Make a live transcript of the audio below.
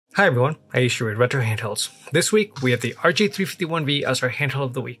Hi everyone, Aisha with Retro Handhelds. This week we have the RG351V as our handheld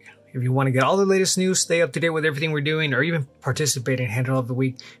of the week. If you want to get all the latest news, stay up to date with everything we're doing, or even participate in Handheld of the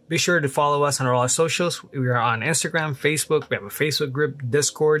Week, be sure to follow us on all our socials. We are on Instagram, Facebook, we have a Facebook group,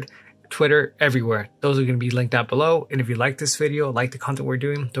 Discord, Twitter, everywhere. Those are going to be linked down below. And if you like this video, like the content we're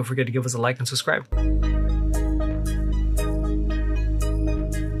doing, don't forget to give us a like and subscribe.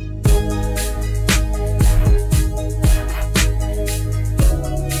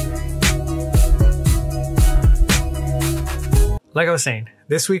 Like I was saying,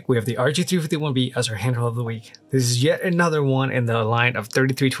 this week we have the RG351V as our handheld of the week. This is yet another one in the line of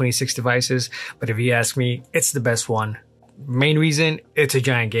 3326 devices, but if you ask me, it's the best one. Main reason, it's a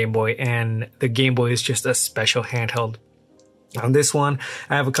giant Game Boy, and the Game Boy is just a special handheld. On this one,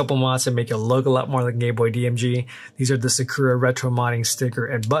 I have a couple mods that make it look a lot more like Game Boy DMG. These are the Sakura retro modding sticker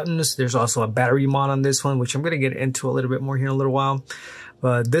and buttons. There's also a battery mod on this one, which I'm going to get into a little bit more here in a little while.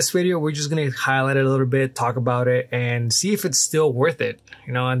 But this video, we're just going to highlight it a little bit, talk about it, and see if it's still worth it.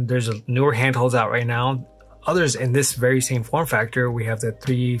 You know, and there's newer handhelds out right now. Others in this very same form factor. We have the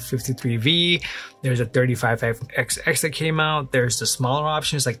 353V. There's a 35XX that came out. There's the smaller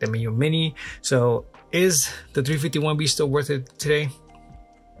options like the Mio Mini. So is the 351V still worth it today?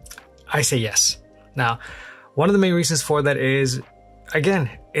 I say yes. Now, one of the main reasons for that is,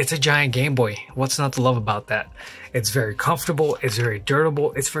 again, it's a giant Game Boy. What's not to love about that? It's very comfortable, it's very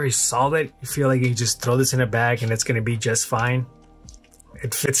durable, it's very solid. You feel like you just throw this in a bag and it's gonna be just fine.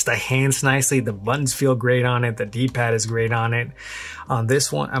 It fits the hands nicely, the buttons feel great on it, the D-pad is great on it. On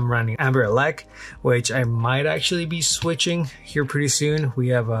this one, I'm running Anbernic, which I might actually be switching here pretty soon. We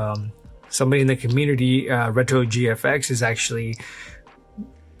have somebody in the community, Retro GFX, is actually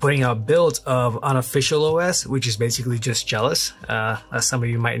putting out builds of UnofficialOS, which is basically just JelOS. As some of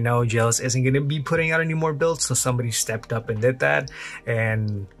you might know, JelOS isn't going to be putting out any more builds, so somebody stepped up and did that.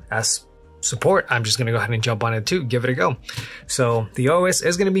 And as support, I'm just going to go ahead and jump on it too, give it a go. So the OS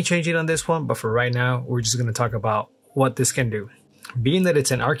is going to be changing on this one, but for right now, we're just going to talk about what this can do. Being that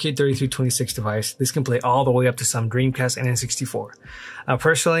it's an RK3326 device, this can play all the way up to some Dreamcast and N64.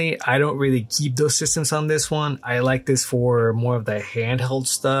 Personally, I don't really keep those systems on this one. I like this for more of the handheld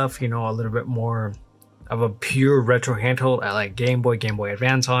stuff, you know, a little bit more of a pure retro handheld. I like Game Boy, Game Boy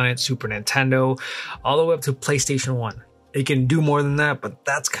Advance on it, Super Nintendo, all the way up to PlayStation 1. It can do more than that, but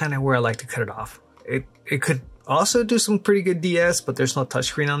that's kind of where I like to cut it off. It could also do some pretty good DS, but there's no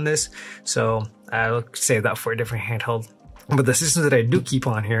touchscreen on this, so I'll save that for a different handheld. But the systems that I do keep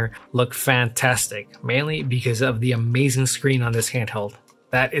on here look fantastic, mainly because of the amazing screen on this handheld.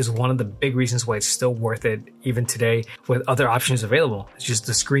 That is one of the big reasons why it's still worth it even today with other options available. It's just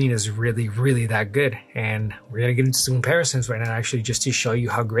the screen is really, really that good. And we're going to get into some comparisons right now actually just to show you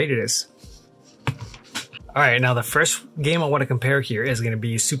how great it is. Alright, now the first game I want to compare here is going to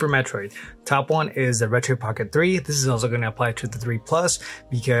be Super Metroid. Top one is the Retro Pocket 3. This is also going to apply to the 3 Plus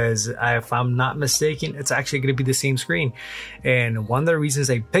because if I'm not mistaken, it's actually going to be the same screen. And one of the reasons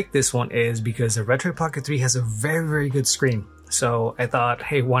I picked this one is because the Retro Pocket 3 has a very, very good screen. So I thought,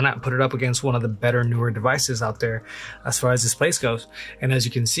 hey, why not put it up against one of the better, newer devices out there as far as displays goes. And as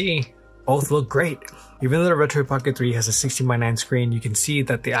you can see, both look great. Even though the Retro Pocket 3 has a 16:9 screen, you can see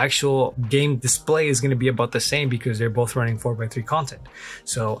that the actual game display is going to be about the same because they're both running 4:3 content.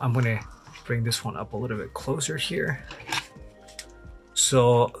 So I'm going to bring this one up a little bit closer here.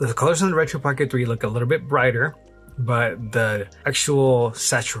 So the colors on the Retro Pocket 3 look a little bit brighter, but the actual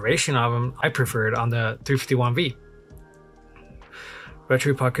saturation of them, I preferred on the 351V.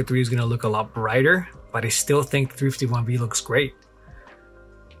 Retro Pocket 3 is going to look a lot brighter, but I still think 351V looks great.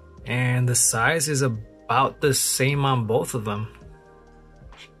 And the size is about the same on both of them.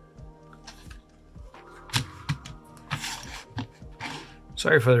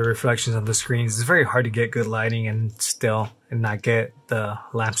 Sorry for the reflections on the screens. It's very hard to get good lighting and not get the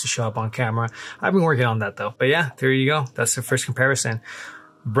lamps to show up on camera. I've been working on that though. But yeah, there you go. That's the first comparison.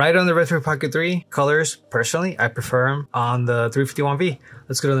 Bright on the Retro Pocket 3 colors, personally, I prefer them on the 351V.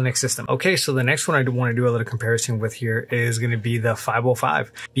 Let's go to the next system. Okay, so the next one I want to do a little comparison with here is going to be the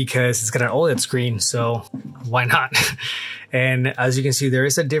 505 because it's got an OLED screen, so why not? And as you can see, there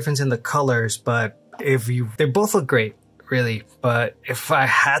is a difference in the colors, but they both look great. Really, but if I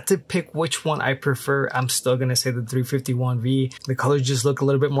had to pick which one I prefer, I'm still gonna say the 351V. The colors just look a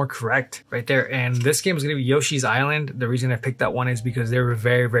little bit more correct right there. And this game is gonna be Yoshi's Island. The reason I picked that one is because they were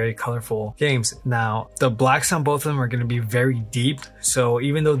very, very colorful games. Now, the blacks on both of them are gonna be very deep. So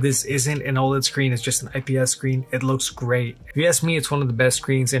even though this isn't an OLED screen, it's just an IPS screen, it looks great. If you ask me, it's one of the best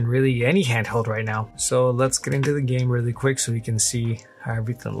screens in really any handheld right now. So let's get into the game really quick so you can see how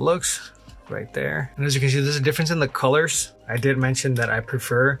everything looks. right there. And as you can see, there's a difference in the colors. I did mention that I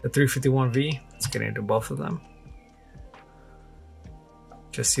prefer the 351V. Let's get into both of them.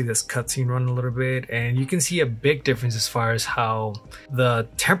 Just see this cutscene run a little bit, and you can see a big difference as far as how the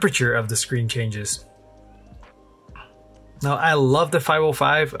temperature of the screen changes. Now, I love the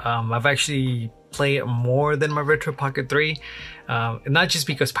 505. I've actually played it more than my RetroPocket 3. And not just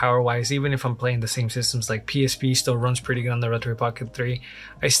because power-wise, even if I'm playing the same systems like PSP still runs pretty good on the RetroPocket 3,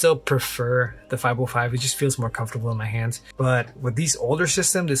 I still prefer the 505. It just feels more comfortable in my hands. But with these older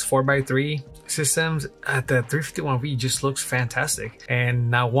systems, this 4x3 systems, the 351V just looks fantastic. And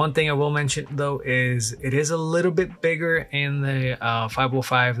now one thing I will mention though is it is a little bit bigger in the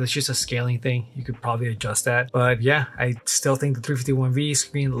 505. That's just a scaling thing. You could probably adjust that. But yeah, I still think the 351V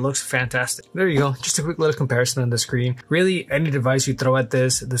screen looks fantastic. There you go. Just a quick little comparison on the screen. Really, any device you throw at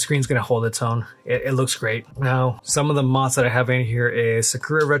this, the screen's gonna hold its own. It looks great. Now, some of the mods that I have in here is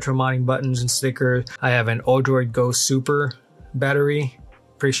Sakura retro modding buttons and stickers. I have an Odroid Go Super battery.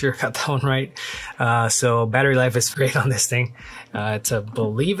 Pretty sure I got that one right. So battery life is great on this thing. I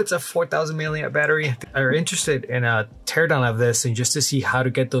believe it's a 4,000 milliamp battery. If you're interested in a teardown of this and just to see how to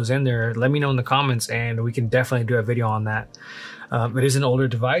get those in there, let me know in the comments and we can definitely do a video on that. It is an older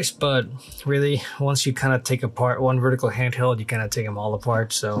device, but really once you kind of take apart one vertical handheld, you kind of take them all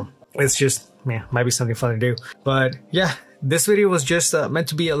apart. So it's just, yeah, might be something fun to do. But yeah, this video was just meant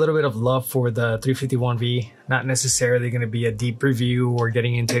to be a little bit of love for the 351V, not necessarily going to be a deep review or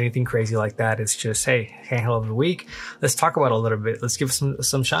getting into anything crazy like that. It's just, hey, handheld of the week. Let's talk about it a little bit. Let's give it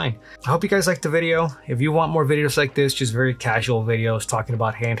some shine. I hope you guys liked the video. If you want more videos like this, just very casual videos talking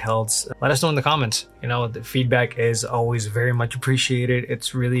about handhelds, let us know in the comments. You know, the feedback is always very much appreciated.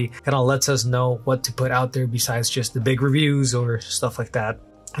 It's really kind of lets us know what to put out there besides just the big reviews or stuff like that.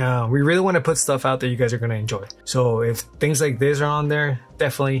 We really want to put stuff out that you guys are going to enjoy. So if things like this are on there,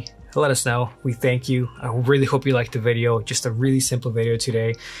 definitely let us know. We thank you. I really hope you liked the video. Just a really simple video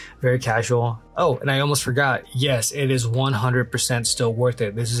today. Very casual. Oh, and I almost forgot. Yes, it is 100% still worth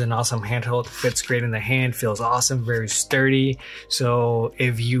it. This is an awesome handheld. Fits great in the hand. Feels awesome. Very sturdy. So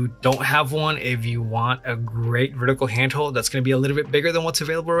if you don't have one, if you want a great vertical handheld that's going to be a little bit bigger than what's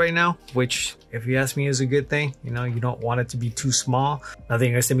available right now, which if you ask me is a good thing. You know, you don't want it to be too small. Nothing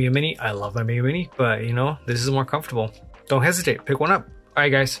against the Mini Mini. I love my Mini Mini, but you know, this is more comfortable. Don't hesitate. Pick one up. All right,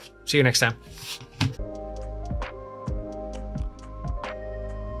 guys. See you next time.